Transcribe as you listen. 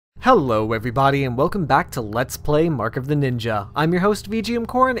Hello everybody and welcome back to Let's Play Mark of the Ninja. I'm your host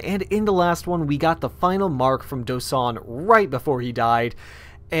VGMKoren, and in the last one we got the final mark from Dosan right before he died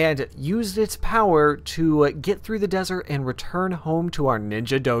and used its power to get through the desert and return home to our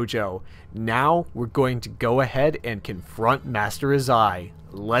ninja dojo. Now we're going to go ahead and confront Master Azai.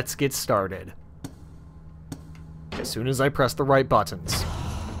 Let's get started. As soon as I press the right buttons.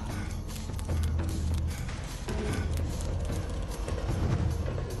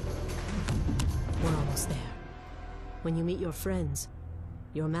 When you meet your friends,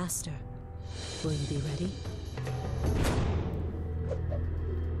 your master, will you be ready?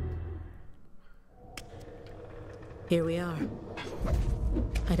 Here we are.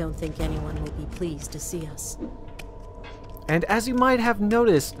 I don't think anyone will be pleased to see us. And as you might have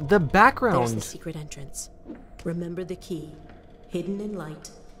noticed, the background... There's the secret entrance. Remember the key. Hidden in light,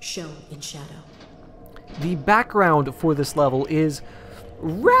 shown in shadow. The background for this level is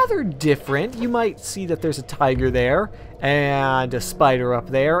rather different. You might see that there's a tiger there, and a spider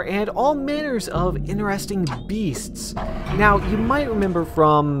up there, and all manners of interesting beasts. Now, you might remember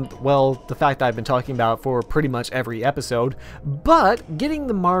from, well, the fact that I've been talking about for pretty much every episode, but getting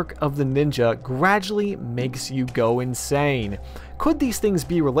the mark of the ninja gradually makes you go insane. Could these things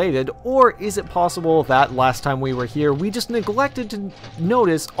be related, or is it possible that last time we were here, we just neglected to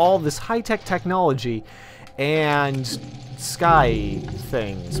notice all this high-tech technology and sky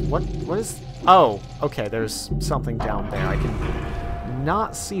things? What is... Oh, okay, there's something down there. I can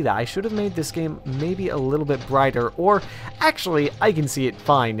not see that. I should have made this game maybe a little bit brighter, or actually, I can see it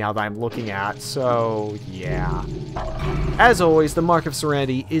fine now that I'm looking at, so yeah. As always, the Mark of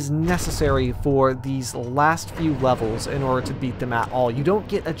Serenity is necessary for these last few levels in order to beat them at all. You don't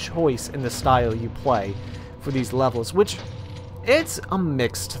get a choice in the style you play for these levels, which... it's a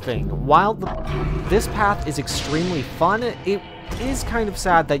mixed thing. While this path is extremely fun, it is kind of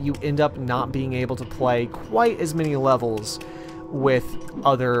sad that you end up not being able to play quite as many levels with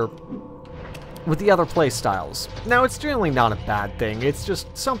the other play styles. Now, it's generally not a bad thing, it's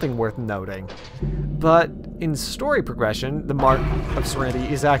just something worth noting. But in story progression, the Mark of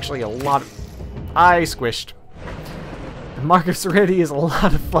Serenity is actually a lot of... I squished. The Mark of Serenity is a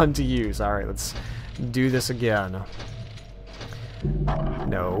lot of fun to use. Alright, let's do this again.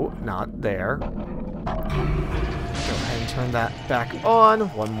 No, not there. Go ahead and turn that back on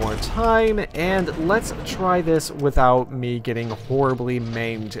one more time, and let's try this without me getting horribly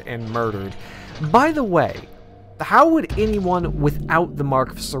maimed and murdered. By the way, how would anyone without the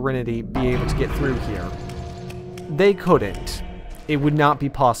Mark of Serenity be able to get through here? They couldn't. It would not be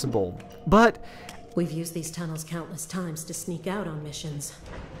possible. But... we've used these tunnels countless times to sneak out on missions.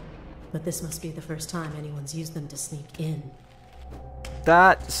 But this must be the first time anyone's used them to sneak in.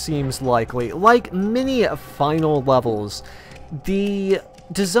 that seems likely. Like many final levels, the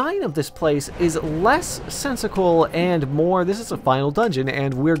design of this place is less sensical and more, this is a final dungeon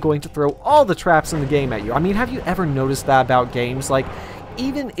and we're going to throw all the traps in the game at you. I mean, have you ever noticed that about games? Like,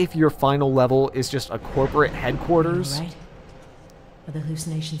 even if your final level is just a corporate headquarters... Right? Are the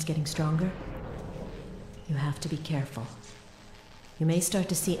hallucinations getting stronger? You have to be careful. You may start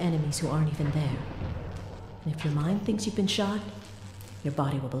to see enemies who aren't even there. And if your mind thinks you've been shot, your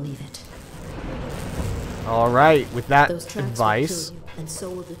body will believe it. Alright, with that Those tracks advice... will kill you, and so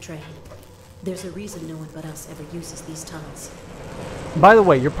will the train. There's a reason no one but us ever uses these tunnels. By the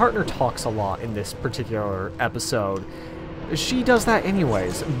way, your partner talks a lot in this particular episode. She does that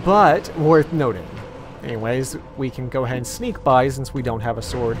anyways, but worth noting. Anyways, we can go ahead and sneak by since we don't have a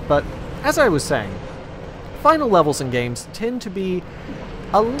sword, but as I was saying, final levels in games tend to be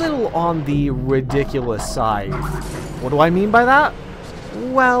a little on the ridiculous side. What do I mean by that?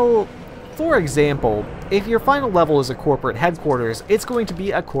 Well, for example, if your final level is a corporate headquarters, it's going to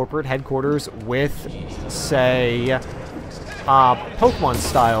be a corporate headquarters with, say,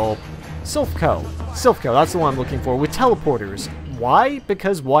 Pokemon-style Silphco. Silphco, that's the one I'm looking for, with teleporters. Why?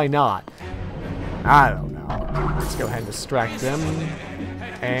 Because why not? I don't know. Let's go ahead and distract them.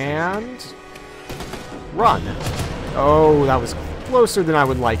 And... run. Oh, that was closer than I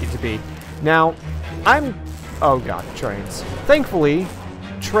would like it to be. Now, oh god, trains. Thankfully,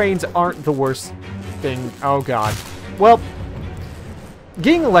 trains aren't the worst thing. Oh god. Well,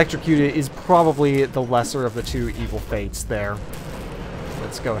 getting electrocuted is probably the lesser of the two evil fates there.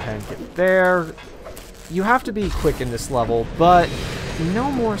 Let's go ahead and get there. You have to be quick in this level, but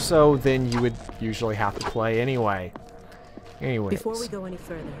no more so than you would usually have to play anyway. Anyways. Before we go any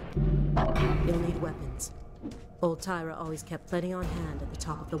further, you'll need weapons. Old Tyra always kept plenty on hand at the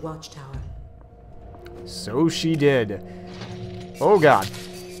top of the watchtower. So she did. Oh god.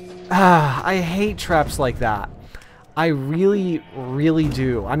 I hate traps like that. I really, really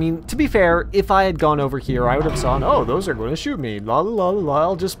do. I mean, to be fair, if I had gone over here, I would have saw, oh, those are going to shoot me. La la la la,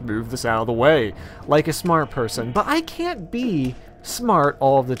 I'll just move this out of the way. Like a smart person. But I can't be smart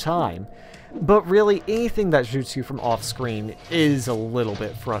all the time. But really, anything that shoots you from off-screen is a little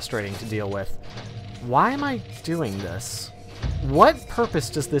bit frustrating to deal with. Why am I doing this? What purpose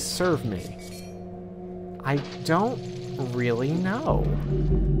does this serve me? I don't really know,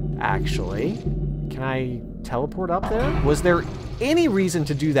 actually. Can I teleport up there? Was there any reason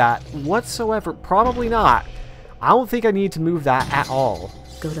to do that whatsoever? Probably not. I don't think I need to move that at all.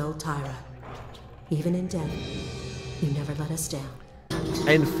 Good old Tyra. Even in death, you never let us down.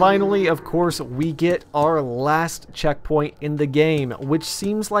 And finally, of course, we get our last checkpoint in the game, which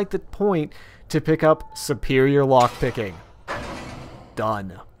seems like the point to pick up superior lockpicking.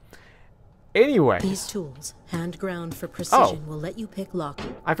 Done. Anyway. These tools, hand ground for precision, will let you pick lock.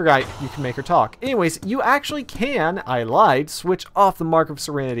 I forgot you can make her talk. Anyways, you actually can, I lied, switch off the Mark of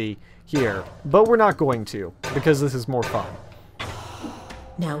Serenity here. But we're not going to, because this is more fun.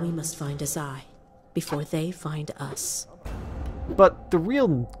 Now we must find Azai, before they find us. But the real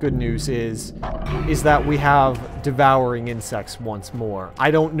good news is that we have devouring insects once more.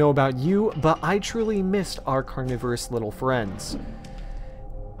 I don't know about you, but I truly missed our carnivorous little friends.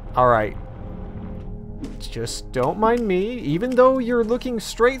 Alright. Just don't mind me, even though you're looking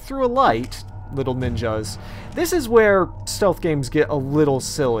straight through a light, little ninjas. This is where stealth games get a little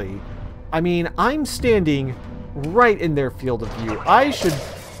silly. I mean, I'm standing right in their field of view. I should...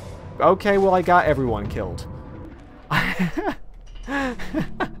 Okay, well, I got everyone killed.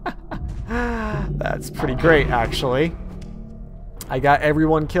 That's pretty great, actually. I got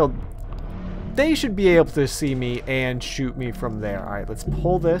everyone killed. They should be able to see me and shoot me from there. Alright, let's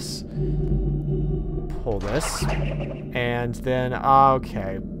pull this. Pull this. And then,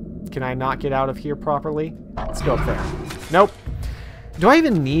 okay. Can I not get out of here properly? Let's go up there. Nope. Do I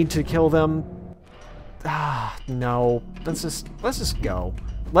even need to kill them? No. Let's just go.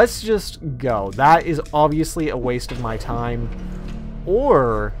 Let's just go. That is obviously a waste of my time.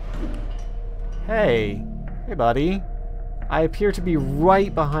 Or, hey, buddy. I appear to be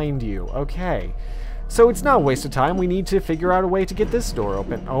right behind you. Okay. So it's not a waste of time. We need to figure out a way to get this door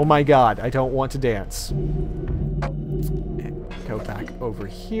open. Oh my god, I don't want to dance. Go back over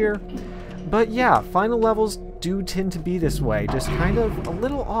here. But yeah, final levels do tend to be this way. Just kind of a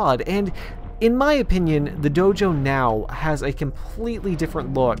little odd. And in my opinion, the dojo now has a completely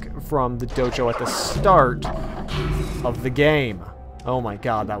different look from the dojo at the start of the game. Oh my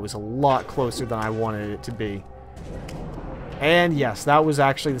god, that was a lot closer than I wanted it to be. And yes, that was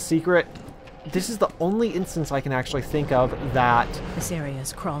actually the secret. This is the only instance I can actually think of that... This area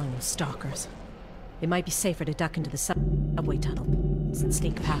is crawling with stalkers. It might be safer to duck into the subway tunnel and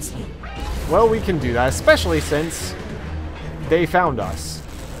sneak past them. Well, we can do that, especially since they found us.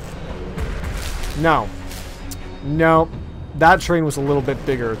 No. No. That train was a little bit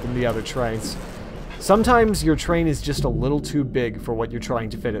bigger than the other trains. Sometimes your train is just a little too big for what you're trying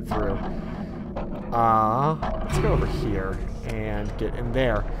to fit it through. Let's go over here and get in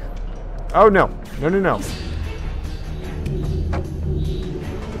there. Oh, no. No, no, no.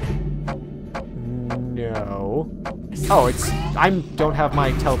 No. Oh, I don't have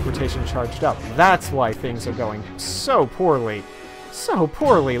my teleportation charged up. That's why things are going so poorly. So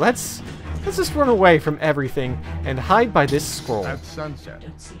poorly. Let's just run away from everything and hide by this scroll. At sunset,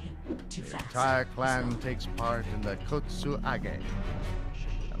 the entire clan takes part in the Kotsu-age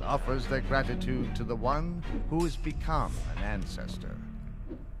and offers their gratitude to the one who has become an ancestor.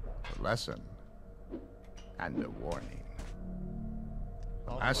 A lesson and a warning.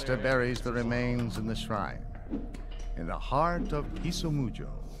 The master buries the remains in the shrine, in the heart of Hisumujo.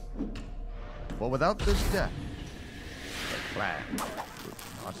 For without this death, the clan would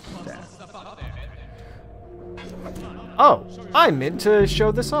not stand. Oh, I meant to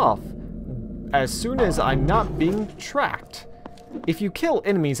show this off. As soon as I'm not being tracked. If you kill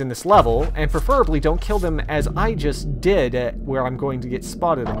enemies in this level, and preferably don't kill them as I just did, where I'm going to get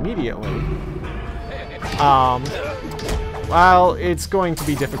spotted immediately, well, it's going to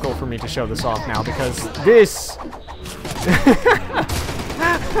be difficult for me to show this off now, because this...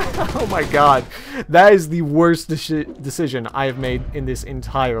 Oh my god, that is the worst decision I have made in this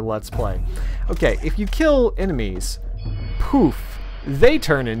entire Let's Play. Okay, if you kill enemies, poof, they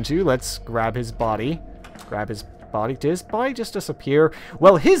turn into, let's grab his body, grab his body. Did his body just disappear?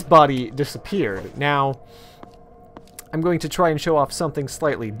 Well, his body disappeared. Now, I'm going to try and show off something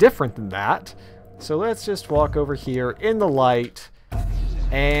slightly different than that. So let's just walk over here in the light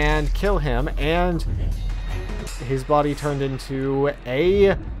and kill him, and his body turned into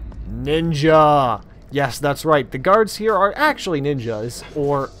a ninja. Yes, that's right. The guards here are actually ninjas.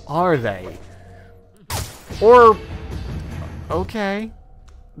 Or are they? Or... okay.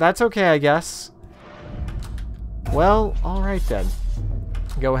 That's okay, I guess. Well, alright then.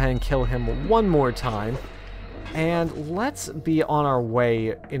 Go ahead and kill him one more time. And let's be on our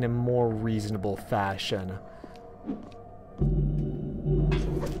way in a more reasonable fashion.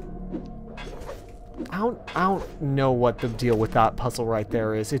 I don't know what the deal with that puzzle right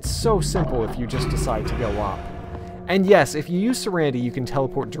there is. It's so simple if you just decide to go up. And yes, if you use Serenity, you can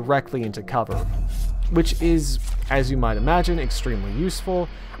teleport directly into cover, which is, as you might imagine, extremely useful.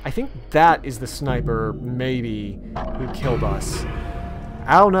 I think that is the sniper, maybe, who killed us.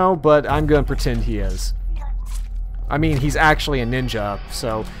 I don't know, but I'm going to pretend he is. I mean, he's actually a ninja,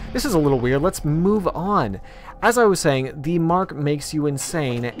 so this is a little weird. Let's move on. As I was saying, the mark makes you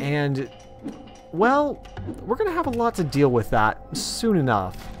insane, and, well, we're going to have a lot to deal with that soon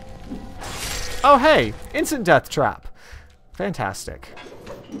enough. Oh, hey, instant death trap. Fantastic.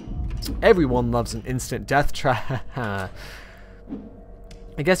 Everyone loves an instant death trap.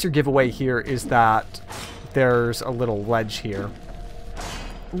 I guess your giveaway here is that there's a little ledge here.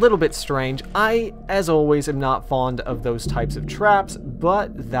 A little bit strange. I, as always, am not fond of those types of traps,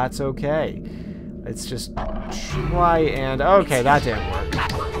 but that's okay. Let's just try and... okay, that didn't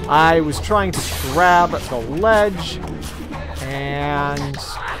work. I was trying to grab the ledge, and...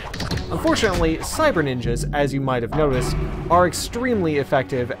 unfortunately, cyber ninjas, as you might have noticed, are extremely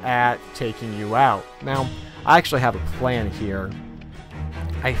effective at taking you out. Now, I actually have a plan here.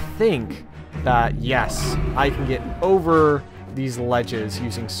 I think that, yes, I can get over these ledges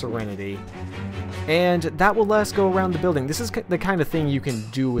using Serenity, and that will let us go around the building. This is the kind of thing you can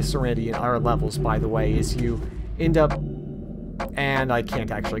do with Serenity in our levels, by the way, is you end up... and I can't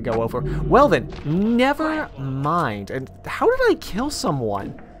actually go over. Well then, never mind. And how did I kill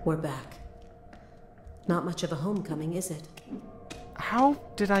someone? We're back. Not much of a homecoming, is it? How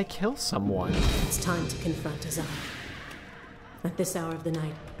did I kill someone? It's time to confront Azai. At this hour of the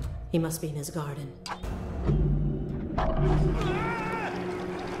night, he must be in his garden.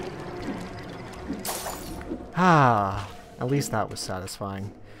 Ah, at least that was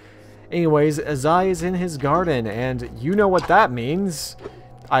satisfying. Anyways, Azai is in his garden, and you know what that means.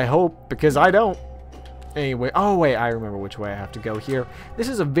 I hope, because I don't. Anyway, oh wait, I remember which way I have to go here. This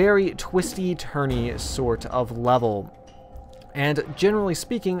is a very twisty-turny sort of level. And generally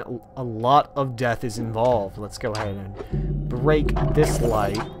speaking, a lot of death is involved. Let's go ahead and break this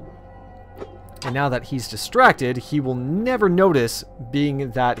light. And now that he's distracted, he will never notice,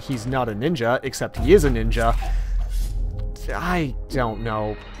 being that he's not a ninja, except he is a ninja. I don't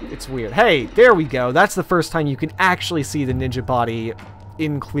know. It's weird. Hey, there we go. That's the first time you can actually see the ninja body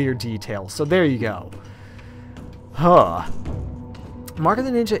in clear detail. So there you go. Huh. Mark of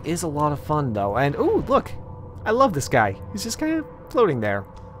the Ninja is a lot of fun, though. And, ooh, look. I love this guy. He's just kind of floating there.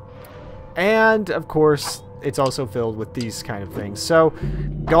 And, of course, it's also filled with these kind of things. So,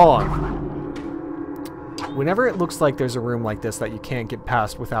 gone. Whenever it looks like there's a room like this that you can't get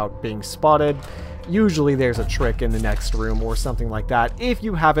past without being spotted, usually there's a trick in the next room or something like that, if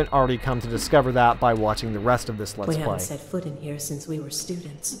you haven't already come to discover that by watching the rest of this Let's Play. We haven't set foot in here since we were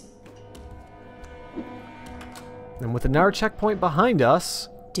students. And with another checkpoint behind us...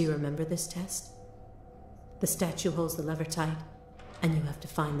 Do you remember this test? The statue holds the lever tight, and you have to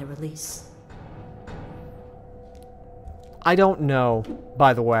find the release. I don't know,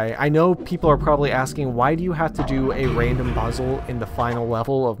 by the way. I know people are probably asking, why do you have to do a random puzzle in the final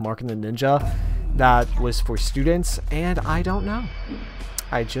level of Mark and the Ninja that was for students? And I don't know.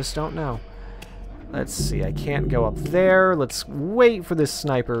 I just don't know. Let's see, I can't go up there. Let's wait for this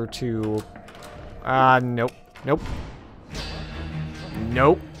sniper to... nope. Nope.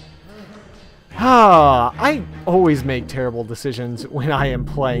 Nope. I always make terrible decisions when I am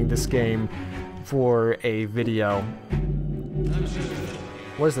playing this game for a video.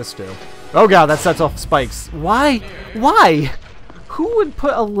 What does this do? Oh god, that sets off spikes. Why? Why? Who would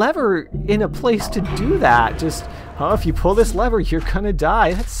put a lever in a place to do that? Just, oh, if you pull this lever, you're gonna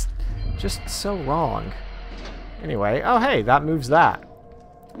die. That's just so wrong. Anyway, oh hey, that moves that.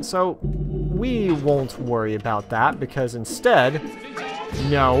 So, we won't worry about that, because instead...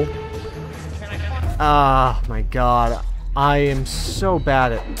 No. Ah, my god. I am so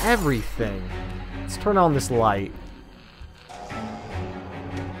bad at everything. Let's turn on this light.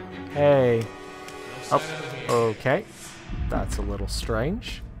 Hey. Oh, okay. That's a little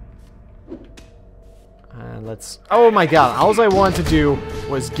strange. And let's... Oh my god, all I wanted to do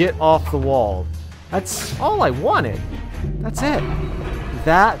was get off the wall. That's all I wanted. That's it.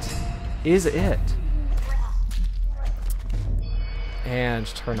 That is it. And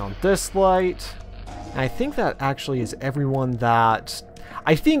turn on this light. And I think that actually is everyone that...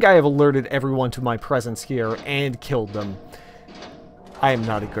 I think I have alerted everyone to my presence here and killed them. I am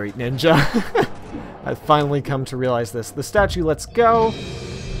not a great ninja. I've finally come to realize this. The statue lets go.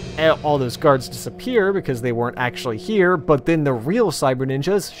 All those guards disappear because they weren't actually here, but then the real cyber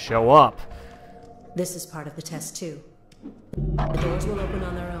ninjas show up. This is part of the test, too. The doors will open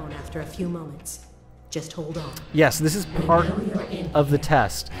on their own after a few moments. Just hold on. Yes, this is part of the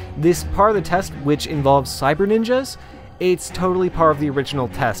test. This part of the test, which involves cyber ninjas, it's totally part of the original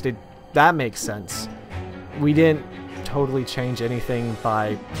test. That makes sense. We didn't totally change anything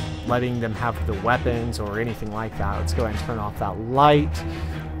by letting them have the weapons or anything like that. Let's go ahead and turn off that light.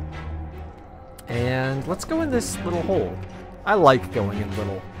 And let's go in this little hole. I like going in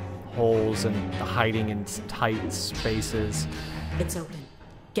little holes and hiding in tight spaces. It's open.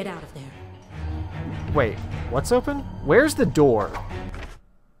 Get out of there. Wait, what's open? Where's the door?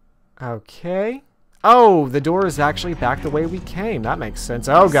 Okay. Oh, the door is actually back the way we came. That makes sense.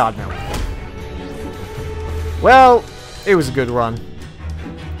 Oh god, no. Well, it was a good run.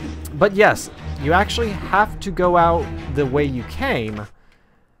 But yes, you actually have to go out the way you came.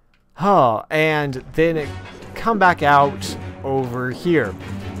 Huh, and then come back out over here.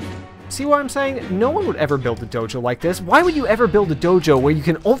 See what I'm saying? No one would ever build a dojo like this. Why would you ever build a dojo where you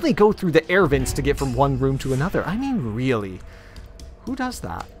can only go through the air vents to get from one room to another? I mean, really? Who does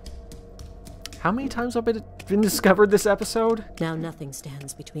that? How many times have I been discovered this episode? Now nothing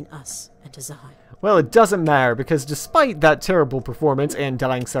stands between us and Azai. Well, it doesn't matter, because despite that terrible performance and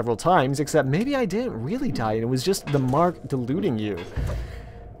dying several times, except maybe I didn't really die and it was just the mark deluding you.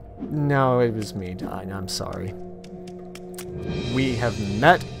 No, it was me dying. I'm sorry. We have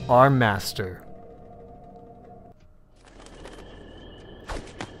met our master.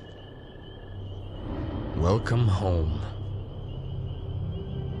 Welcome home.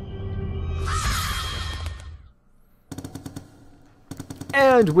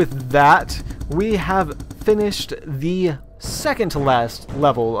 And with that, we have finished the second to last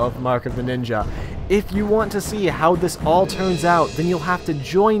level of Mark of the Ninja. If you want to see how this all turns out, then you'll have to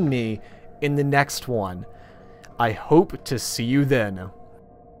join me in the next one. I hope to see you then.